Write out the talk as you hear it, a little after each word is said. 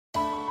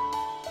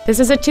This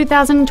is a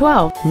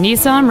 2012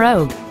 Nissan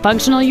Rogue,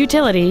 functional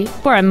utility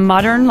for a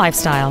modern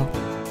lifestyle.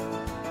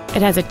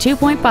 It has a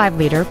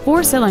 2.5-liter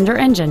four-cylinder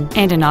engine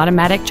and an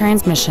automatic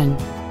transmission.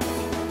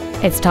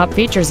 Its top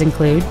features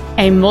include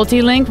a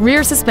multi-link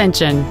rear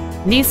suspension,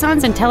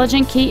 Nissan's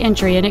intelligent key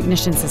entry and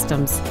ignition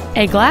systems,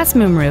 a glass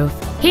moonroof,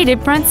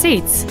 heated front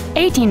seats,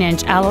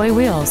 18-inch alloy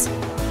wheels,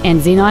 and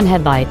xenon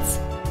headlights.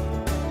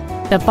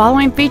 The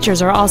following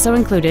features are also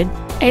included: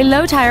 a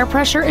low tire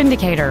pressure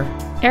indicator,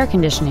 air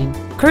conditioning,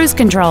 cruise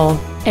control,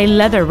 a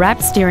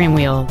leather-wrapped steering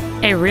wheel,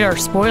 a rear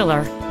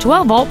spoiler,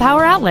 12-volt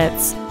power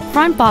outlets,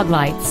 front fog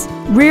lights,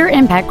 rear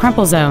impact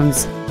crumple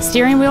zones,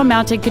 steering wheel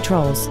mounted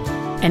controls,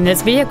 and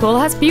this vehicle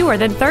has fewer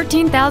than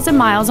 13,000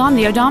 miles on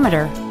the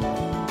odometer.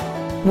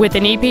 With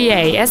an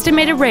EPA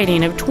estimated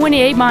rating of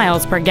 28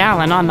 miles per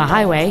gallon on the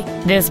highway,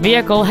 this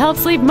vehicle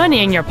helps leave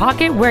money in your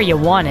pocket where you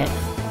want it.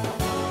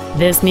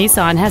 This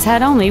Nissan has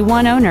had only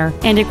one owner,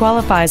 and it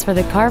qualifies for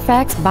the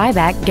Carfax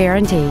buyback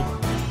guarantee.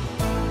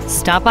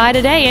 Stop by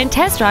today and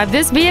test drive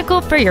this vehicle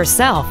for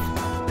yourself.